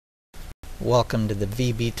Welcome to the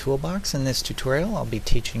VB Toolbox. In this tutorial I'll be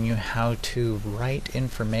teaching you how to write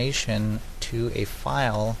information to a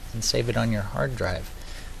file and save it on your hard drive.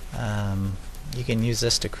 You can use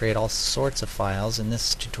this to create all sorts of files. In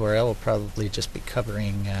this tutorial we'll probably just be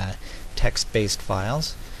covering text-based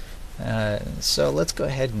files. So let's go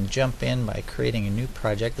ahead and jump in by creating a new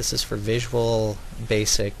project. This is for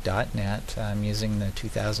visualbasic.net. I'm using the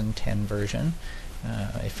 2010 version.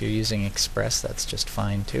 If you're using Express, that's just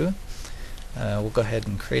fine too. We'll go ahead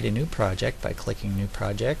and create a new project by clicking New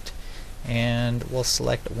Project, and we'll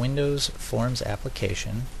select Windows Forms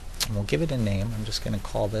Application, and we'll give it a name. I'm just going to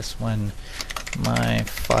call this one My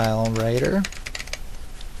File Writer,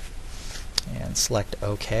 and select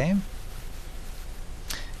OK.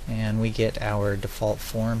 And we get our default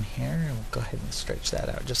form here. We'll go ahead and stretch that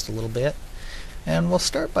out just a little bit. And we'll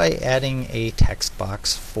start by adding a text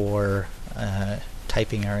box for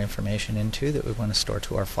typing our information into that we want to store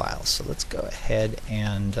to our files. So let's go ahead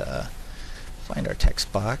and find our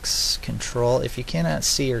text box. Control. If you cannot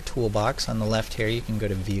see your toolbox on the left here, you can go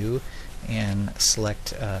to View and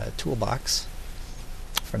select Toolbox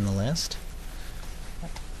from the list.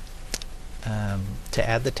 To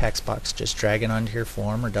add the text box, just drag it onto your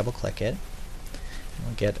form or double click it. And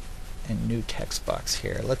we'll get a new text box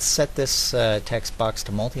here. Let's set this text box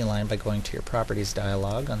to multi-line by going to your Properties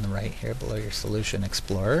dialog on the right here below your Solution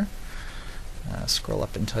Explorer. Scroll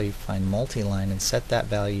up until you find multi-line and set that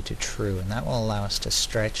value to true, and that will allow us to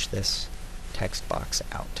stretch this text box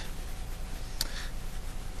out.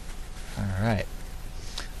 Alright.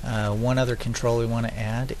 One other control we want to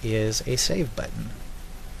add is a Save button.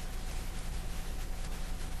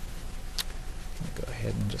 We'll go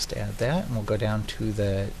ahead and just add that, and we'll go down to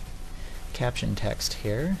the caption text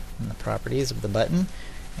here in the properties of the button,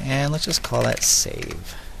 and let's just call that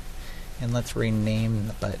Save, and let's rename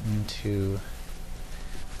the button to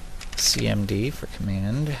CMD for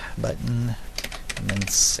command button and then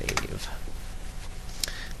Save.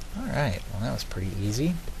 Alright, well that was pretty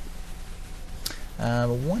easy.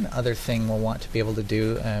 One other thing we'll want to be able to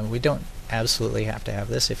do, we don't absolutely have to have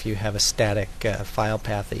this if you have a static file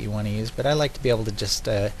path that you want to use, but I like to be able to just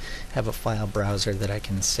have a file browser that I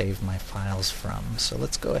can save my files from. So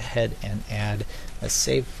let's go ahead and add a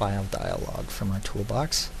SaveFileDialog from our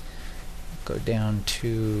toolbox. Go down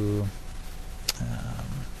to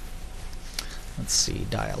let's see,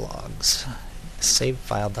 Dialogs.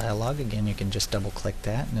 SaveFileDialog, again you can just double click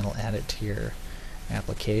that and it'll add it to your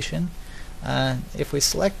application. If we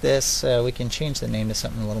select this, we can change the name to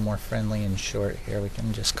something a little more friendly and short here. We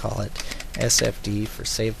can just call it SFD for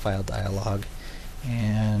SaveFileDialog,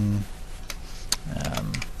 and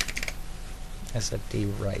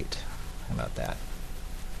SFD Write. How about that?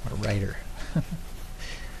 Or Writer.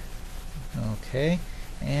 Okay,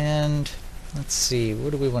 and let's see, what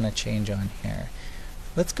do we want to change on here?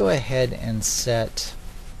 Let's go ahead and set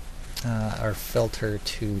our filter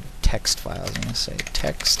to text files. I'm going to say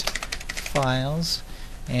text files,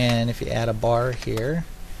 and if you add a bar here,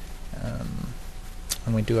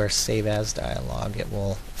 when we do our Save As dialog, it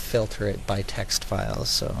will filter it by text files.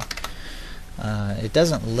 So it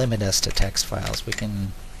doesn't limit us to text files. We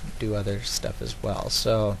can do other stuff as well.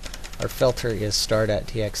 So our filter is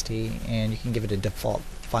star.txt, and you can give it a default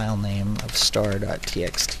file name of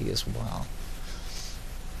star.txt as well.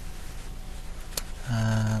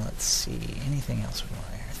 Let's see, anything else we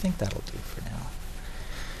want here? I think that'll do for now.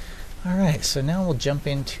 Alright, so now we'll jump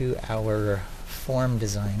into our form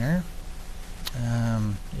designer.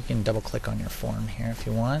 You can double click on your form here if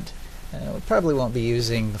you want. We probably won't be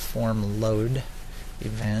using the form load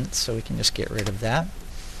event, so we can just get rid of that.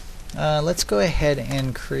 Let's go ahead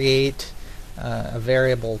and create a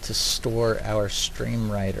variable to store our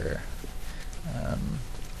StreamWriter.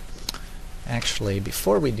 Actually,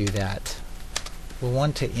 before we do that, we'll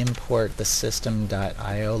want to import the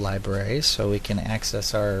system.io library so we can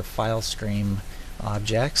access our file stream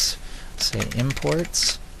objects. Say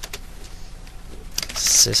imports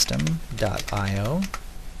system.io.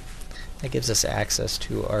 That gives us access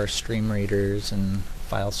to our stream readers and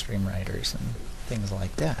file stream writers and things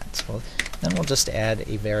like that. So then we'll just add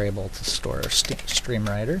a variable to store our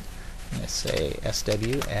StreamWriter. I'm going to say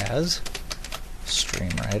sw as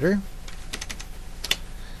StreamWriter.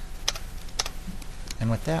 And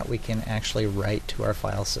with that we can actually write to our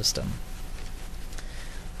file system.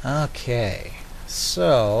 Okay,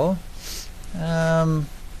 so I'm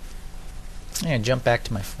going to jump back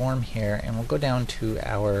to my form here, and we'll go down to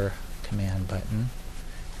our command button,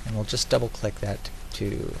 and we'll just double click that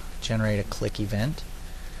to generate a click event.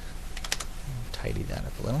 Tidy that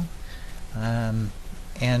up a little.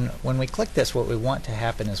 And when we click this, what we want to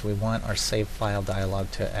happen is we want our save file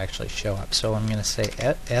dialog to actually show up. So I'm going to say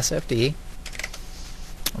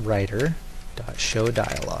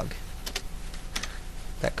SaveFileDialog.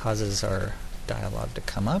 That causes our dialog to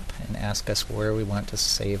come up and ask us where we want to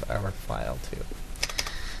save our file to.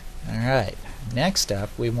 Alright, next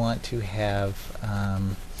up we want to have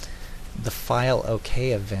the file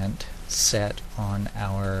OK event set on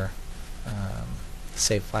our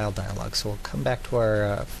save file dialog. So we'll come back to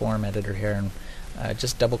our form editor here and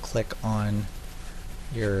just double click on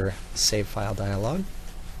your save file dialog.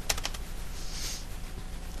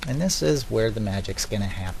 And this is where the magic's going to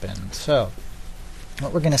happen. So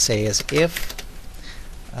what we're going to say is if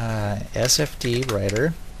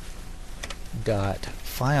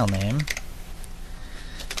SFDWriter.filename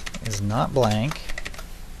is not blank,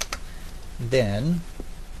 then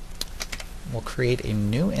we'll create a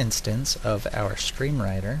new instance of our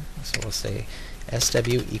StreamWriter. So we'll say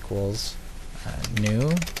SW equals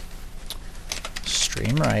new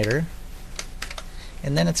StreamWriter,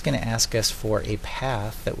 and then it's going to ask us for a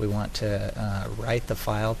path that we want to write the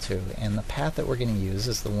file to, and the path that we're going to use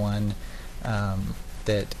is the one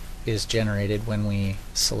that is generated when we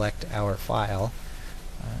select our file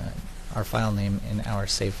name in our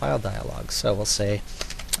save file dialog. So we'll say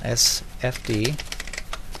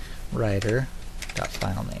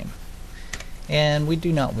SFDWriter.filename, and we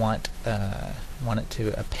do not want it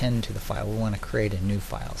to append to the file. We want to create a new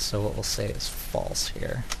file. So what we'll say is false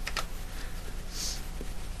here.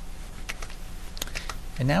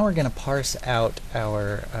 And now we're going to parse out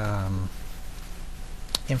our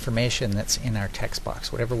information that's in our text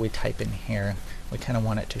box. Whatever we type in here, we kind of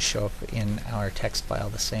want it to show up in our text file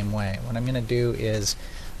the same way. What I'm going to do is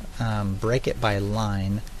break it by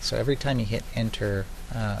line, so every time you hit enter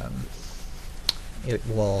it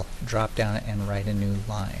will drop down and write a new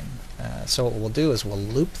line. So what we'll do is we'll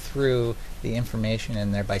loop through the information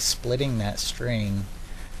in there by splitting that string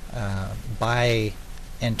by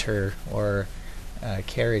enter or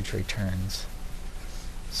carriage returns.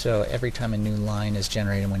 So every time a new line is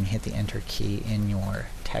generated when you hit the enter key in your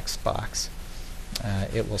text box,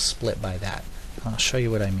 it will split by that. I'll show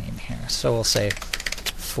you what I mean here. So we'll say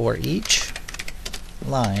for each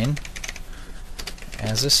line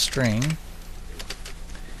as a string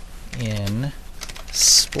in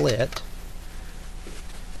split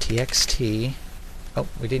txt. Oh,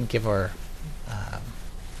 we didn't give our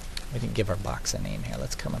box a name here.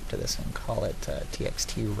 Let's come up to this and call it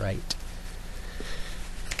txt write.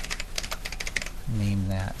 Name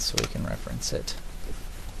that so we can reference it.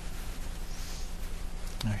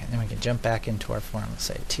 Alright, then we can jump back into our form and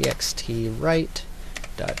say txt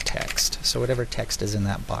write.text. So whatever text is in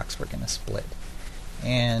that box we're going to split.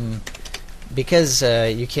 And because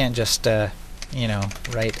you can't just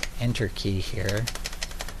write enter key here,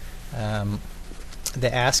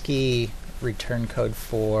 the ASCII return code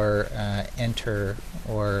for enter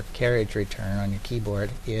or carriage return on your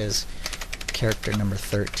keyboard is character number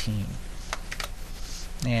 13.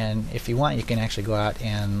 And if you want, you can actually go out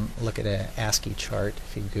and look at an ASCII chart.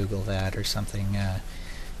 If you Google that or something,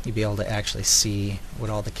 you'll be able to actually see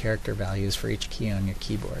what all the character values for each key on your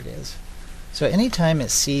keyboard is. So anytime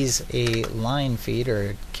it sees a line feed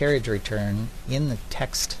or a carriage return in the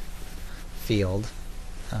text field,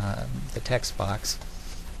 the text box,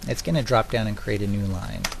 it's going to drop down and create a new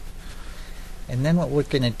line. And then what we're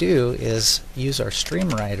going to do is use our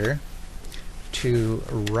StreamWriter to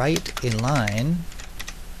write a line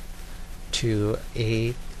to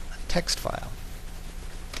a text file.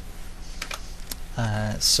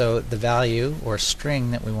 So the value or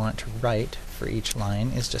string that we want to write for each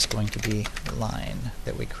line is just going to be line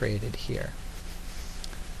that we created here.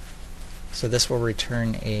 So this will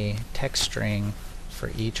return a text string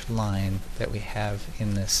for each line that we have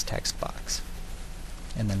in this text box,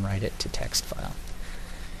 and then write it to text file.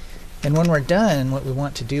 And when we're done, what we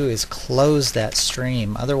want to do is close that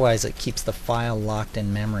stream, otherwise it keeps the file locked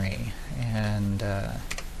in memory and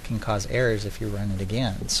can cause errors if you run it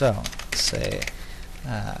again. So say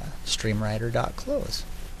StreamWriter.close.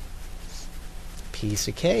 Piece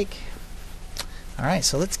of cake. Alright,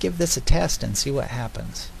 so let's give this a test and see what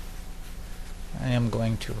happens. I am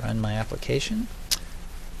going to run my application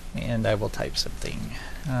and I will type something.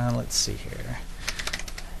 Let's see here.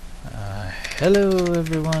 Hello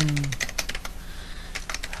everyone.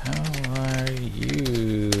 How are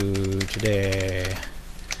you today?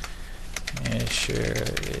 It sure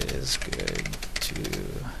is good to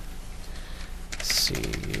see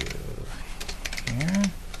you here.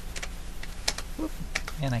 Whoop.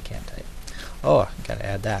 And I can't type. Oh, gotta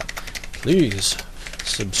add that. Please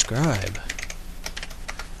subscribe.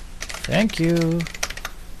 Thank you.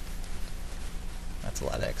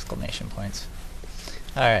 exclamation points.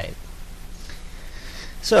 Alright.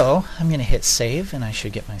 So I'm going to hit save, and I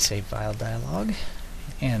should get my save file dialog.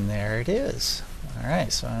 And there it is.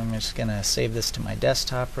 Alright, so I'm just going to save this to my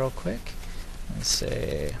desktop real quick. Let's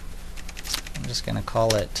say, I'm just going to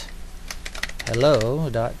call it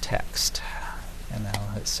hello.txt. And then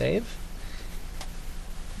I'll hit save.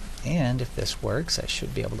 And if this works, I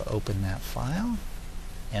should be able to open that file.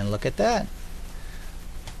 And look at that.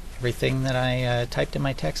 Everything that I typed in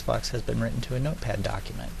my text box has been written to a notepad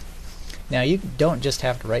document. Now you don't just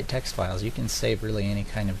have to write text files, you can save really any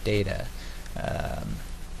kind of data.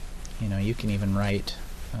 You know, you can even write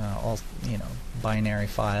all, you know, binary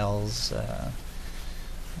files,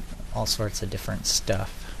 all sorts of different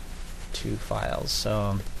stuff to files.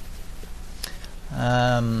 So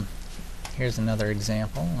here's another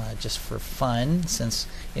example, just for fun, since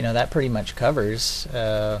you know that pretty much covers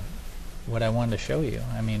what I wanted to show you.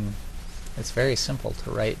 I mean, it's very simple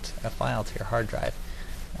to write a file to your hard drive.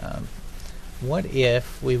 What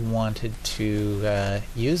if we wanted to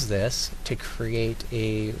use this to create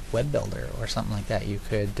a web builder or something like that? You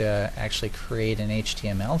could actually create an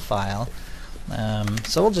HTML file.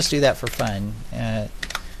 So we'll just do that for fun.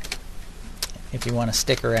 If you want to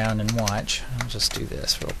stick around and watch, I'll just do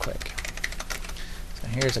this real quick. So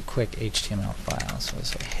here's a quick HTML file. So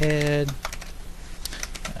let's say head,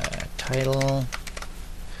 title,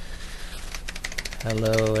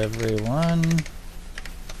 hello everyone,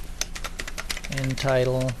 in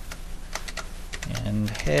title, and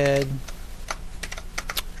head,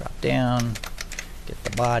 drop down, get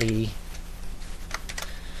the body,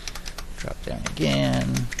 drop down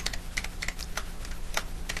again,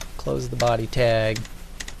 close the body tag.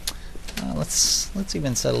 Let's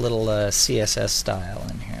even set a little CSS style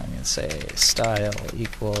in here. I'm going to say style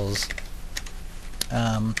equals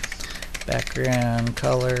background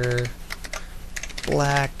color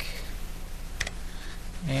black,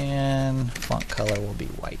 and font color will be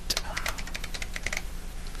white.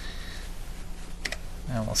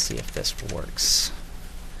 And we'll see if this works.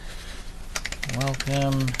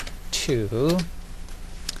 Welcome to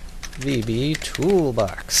VB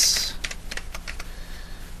Toolbox.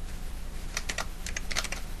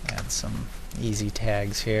 Add some easy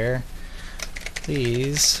tags here.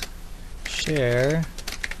 Please share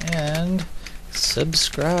and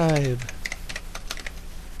subscribe.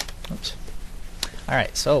 Oops.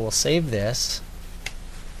 Alright, so we'll save this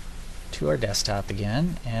to our desktop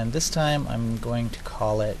again, and this time I'm going to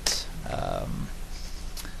call it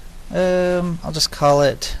I'll just call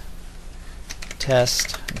it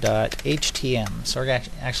test.htm. So we're going to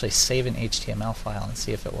actually save an HTML file and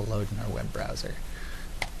see if it will load in our web browser.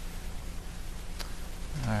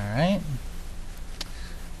 Alright.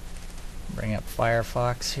 Bring up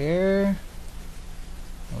Firefox here.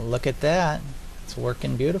 Look at that. It's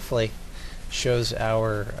working beautifully. Shows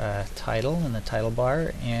our title in the title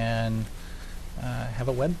bar and have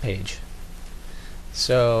a web page.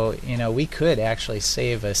 So, you know, we could actually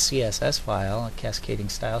save a CSS file, a cascading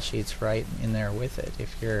style sheets, right in there with it.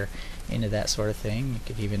 If you're into that sort of thing, you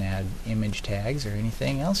could even add image tags or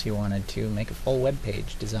anything else you wanted to make a full web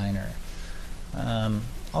page designer.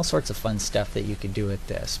 All sorts of fun stuff that you could do with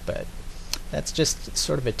this, but that's just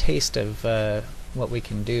sort of a taste of what we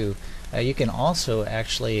can do. You can also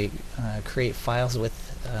actually create files with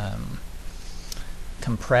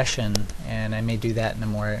compression, and I may do that in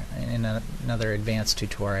another advanced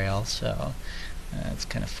tutorial, so it's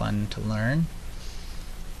kind of fun to learn.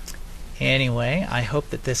 Anyway, I hope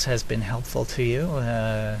that this has been helpful to you.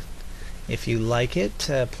 If you like it,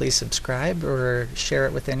 please subscribe or share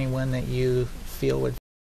it with anyone that you feel would